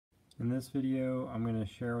In this video, I'm going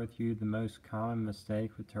to share with you the most common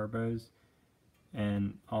mistake with turbos,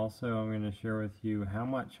 and also I'm going to share with you how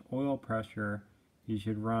much oil pressure you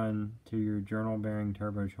should run to your journal bearing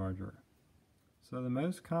turbocharger. So the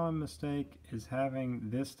most common mistake is having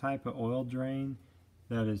this type of oil drain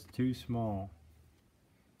that is too small.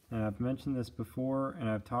 And I've mentioned this before, and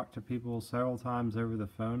I've talked to people several times over the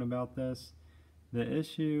phone about this. The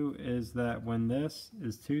issue is that when this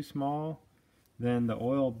is too small, then the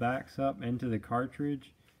oil backs up into the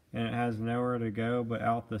cartridge and it has nowhere to go but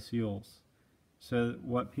out the seals. So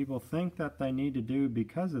what people think that they need to do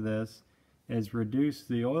because of this is reduce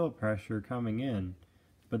the oil pressure coming in,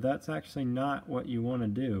 but that's actually not what you want to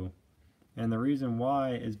do. And the reason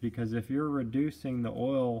why is because if you're reducing the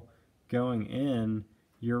oil going in,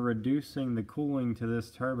 you're reducing the cooling to this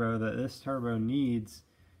turbo that this turbo needs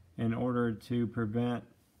in order to prevent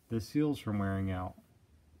the seals from wearing out.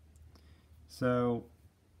 So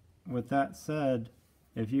with that said,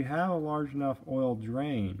 if you have a large enough oil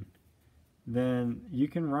drain, then you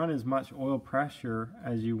can run as much oil pressure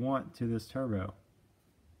as you want to this turbo.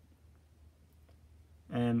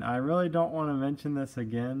 And I really don't want to mention this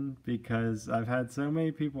again because I've had so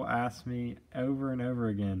many people ask me over and over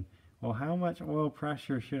again, well, how much oil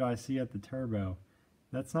pressure should I see at the turbo?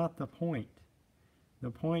 That's not the point.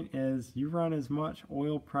 The point is you run as much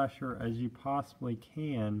oil pressure as you possibly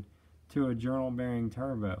can to a journal bearing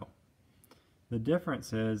turbo. The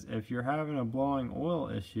difference is if you're having a blowing oil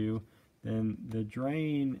issue, then the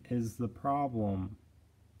drain is the problem.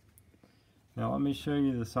 Now let me show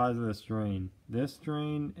you the size of this drain. This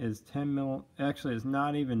drain is actually it's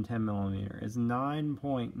not even 10 millimeter. It's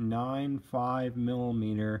 9.95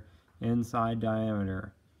 millimeter inside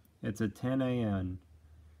diameter. It's a 10 AN.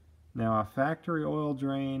 Now a factory oil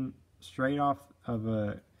drain straight off of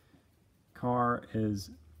a car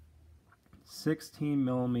is 16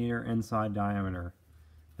 millimeter inside diameter.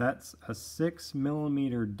 That's a 6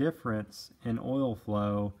 millimeter difference in oil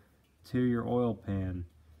flow to your oil pan.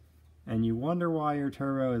 And you wonder why your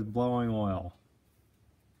turbo is blowing oil.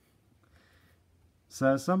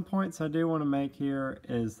 So some points I do want to make here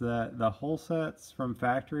is that the hull sets from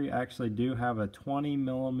factory actually do have a 20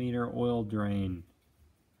 millimeter oil drain.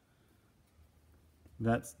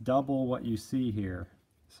 That's double what you see here.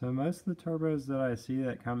 So most of the turbos that I see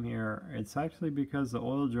that come here, it's actually because the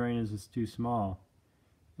oil drain is just too small.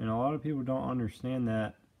 And a lot of people don't understand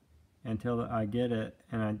that until I get it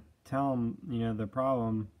and I tell them, the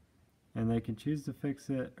problem, and they can choose to fix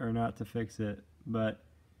it or not to fix it. But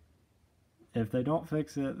if they don't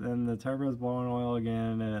fix it, then the turbo's blowing oil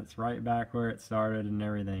again and it's right back where it started and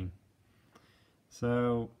everything.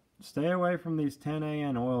 So stay away from these 10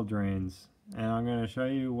 AN oil drains, and I'm going to show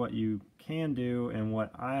you what you can do and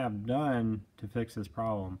what I have done to fix this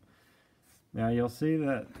problem. Now you'll see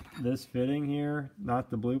that this fitting here,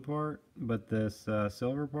 not the blue part, but this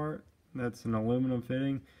silver part, that's an aluminum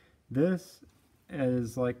fitting. This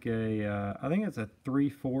is like a, I think it's a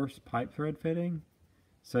 3/4 pipe thread fitting.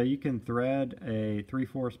 So you can thread a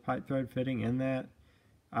 3/4 pipe thread fitting in that.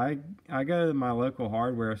 I go to my local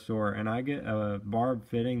hardware store and I get a barb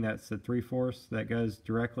fitting that's a 3/4 that goes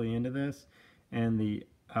directly into this, and the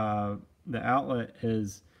outlet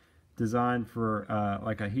is designed for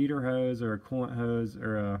like a heater hose or a coolant hose,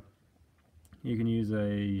 or you can use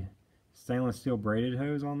a stainless steel braided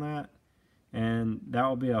hose on that, and that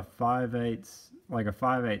will be a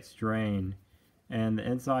 5/8 drain. And the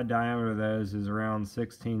inside diameter of those is around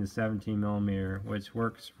 16 to 17 millimeter, which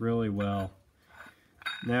works really well.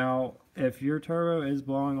 Now, if your turbo is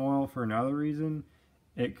blowing oil for another reason,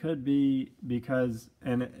 it could be because,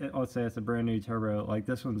 let's say it's a brand new turbo, like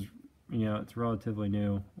this one's, it's relatively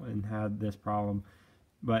new and had this problem,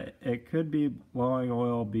 but it could be blowing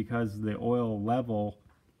oil because the oil level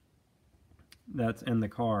that's in the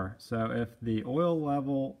car. So if the oil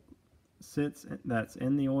level that's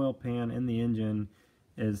in the oil pan in the engine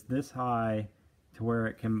is this high to where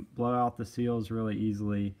it can blow out the seals really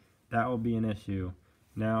easily, that will be an issue.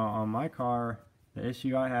 Now on my car, the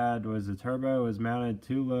issue I had was the turbo was mounted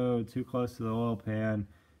too low, too close to the oil pan.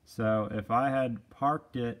 So if I had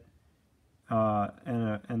parked it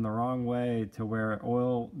in the wrong way to where the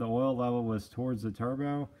oil level was towards the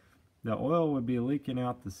turbo, the oil would be leaking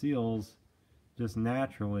out the seals just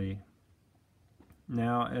naturally.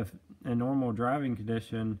 Now, if in normal driving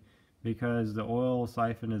condition, because the oil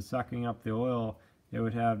siphon is sucking up the oil, it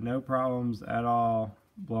would have no problems at all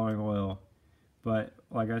blowing oil. But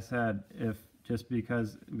like I said, if just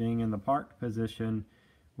because being in the parked position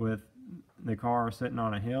with the car sitting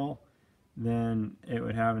on a hill, then it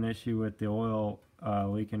would have an issue with the oil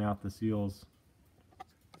leaking out the seals.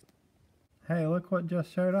 Hey, look what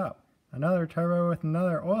just showed up. another turbo with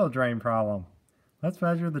another oil drain problem. Let's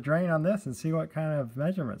measure the drain on this and see what kind of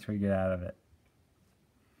measurements we get out of it.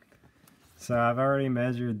 So I've already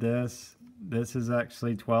measured this. This is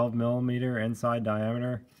actually 12 millimeter inside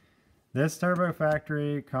diameter. This Turbo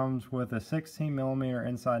Factory comes with a 16 millimeter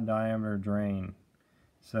inside diameter drain.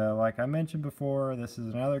 So like I mentioned before, this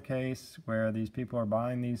is another case where these people are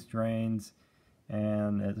buying these drains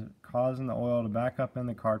and it's causing the oil to back up in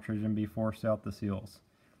the cartridge and be forced out the seals.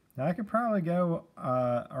 Now I could probably go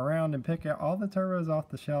around and pick out all the turbos off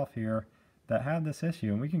the shelf here that have this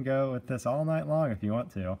issue, and we can go with this all night long if you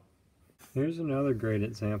want to. Here's another great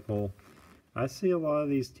example. I see a lot of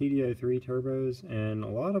these TD03 turbos and a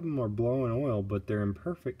lot of them are blowing oil, but they're in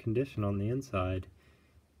perfect condition on the inside.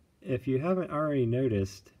 If you haven't already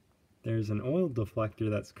noticed, there's an oil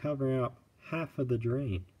deflector that's covering up half of the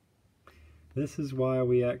drain. This is why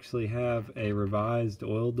we actually have a revised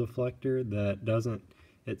oil deflector that doesn't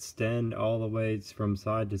extend all the way from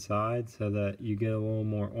side to side, so that you get a little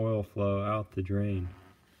more oil flow out the drain.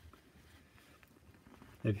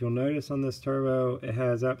 If you'll notice on this turbo, it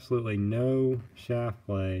has absolutely no shaft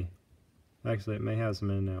play. Actually, it may have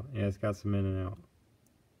some in and out. Yeah, it's got some in and out.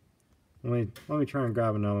 Let me try and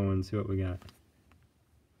grab another one and see what we got.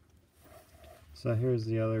 So here's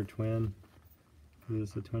the other twin.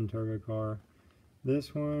 This is a twin turbo car.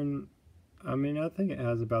 This one, I mean, I think it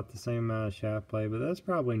has about the same amount of shaft play, but that's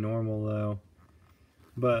probably normal though.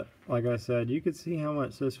 But like I said, you could see how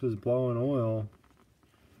much this was blowing oil.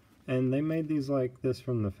 And they made these like this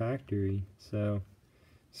from the factory. So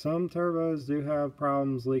some turbos do have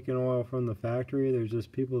problems leaking oil from the factory. There's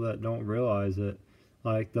just people that don't realize it.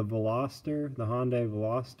 Like the Veloster, the Hyundai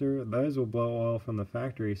Veloster, those will blow oil from the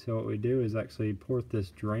factory. So what we do is actually port this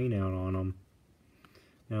drain out on them.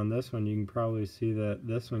 And on this one, you can probably see that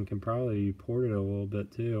this one can probably be ported a little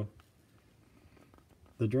bit too.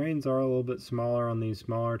 The drains are a little bit smaller on these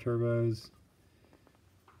smaller turbos,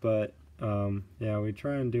 but yeah, we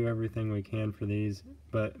try and do everything we can for these,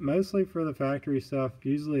 but mostly for the factory stuff.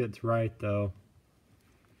 Usually it's right though.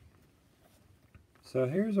 So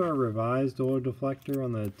here's our revised oil deflector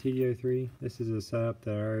on the TD03. This is a setup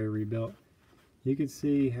that I already rebuilt. You can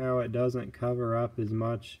see how it doesn't cover up as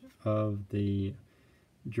much of the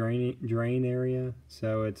drain area,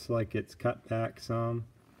 so it's like it's cut back some.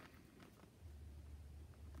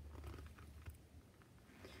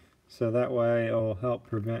 So that way it'll help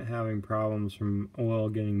prevent having problems from oil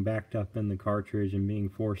getting backed up in the cartridge and being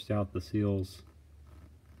forced out the seals.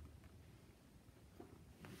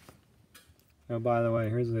 Oh, by the way,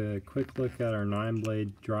 here's a quick look at our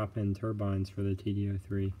 9-blade drop-in turbines for the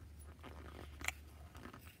TD03.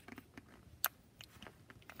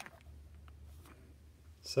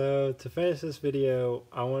 So to finish this video,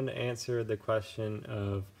 I want to answer the question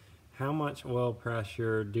of how much oil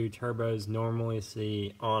pressure do turbos normally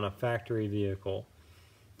see on a factory vehicle?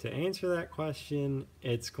 To answer that question,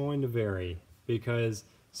 it's going to vary, because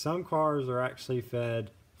some cars are actually fed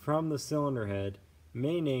from the cylinder head,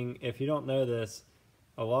 meaning, if you don't know this,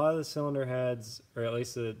 a lot of the cylinder heads, or at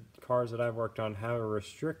least the cars that I've worked on, have a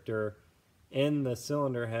restrictor in the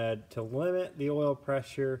cylinder head to limit the oil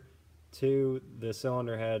pressure to the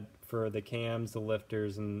cylinder head for the cams, the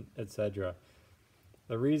lifters, and etc.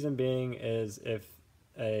 The reason being is if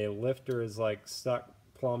a lifter is like stuck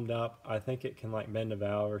plumbed up, I think it can like bend a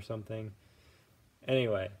valve or something.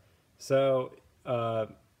 Anyway, so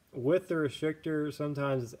with the restrictor,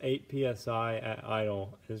 sometimes it's 8 psi at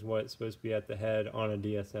idle is what it's supposed to be at the head on a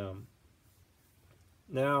DSM.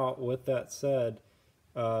 Now, with that said,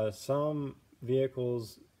 some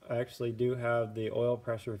vehicles actually do have the oil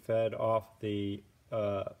pressure fed off the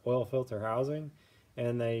oil filter housing,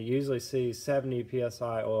 and they usually see 70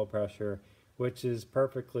 psi oil pressure, which is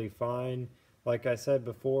perfectly fine. Like I said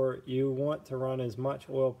before, you want to run as much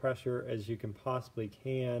oil pressure as you can possibly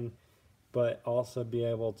can, but also be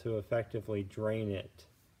able to effectively drain it.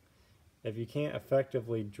 If you can't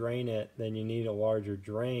effectively drain it, then you need a larger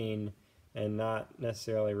drain and not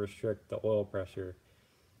necessarily restrict the oil pressure.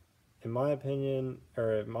 In my opinion,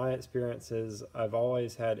 or in my experiences, I've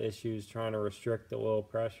always had issues trying to restrict the oil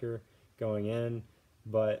pressure going in,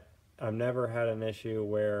 but I've never had an issue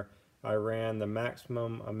where I ran the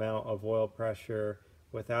maximum amount of oil pressure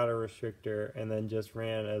without a restrictor and then just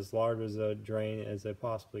ran as large as a drain as I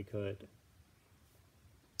possibly could.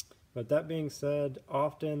 But that being said,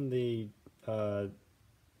 often the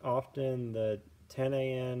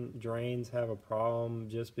 10AN drains have a problem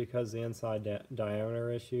just because the inside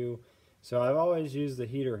diameter issue. So I've always used the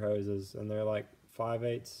heater hoses, and they're like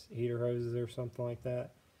 5/8 heater hoses or something like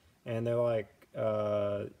that. And they're like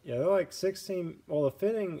yeah, they're like 16. Well, the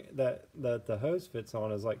fitting that the hose fits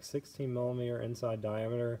on is like 16 millimeter inside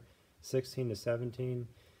diameter, 16 to 17,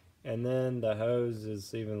 and then the hose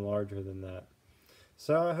is even larger than that.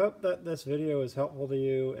 So I hope that this video is helpful to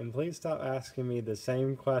you, and please stop asking me the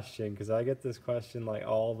same question, because I get this question like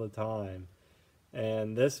all the time.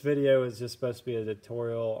 And this video is just supposed to be a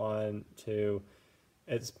tutorial on to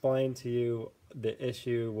explain to you the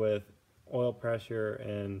issue with oil pressure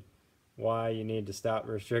and why you need to stop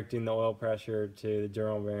restricting the oil pressure to the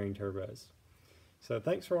general bearing turbos. So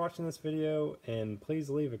thanks for watching this video, and please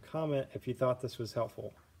leave a comment if you thought this was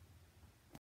helpful.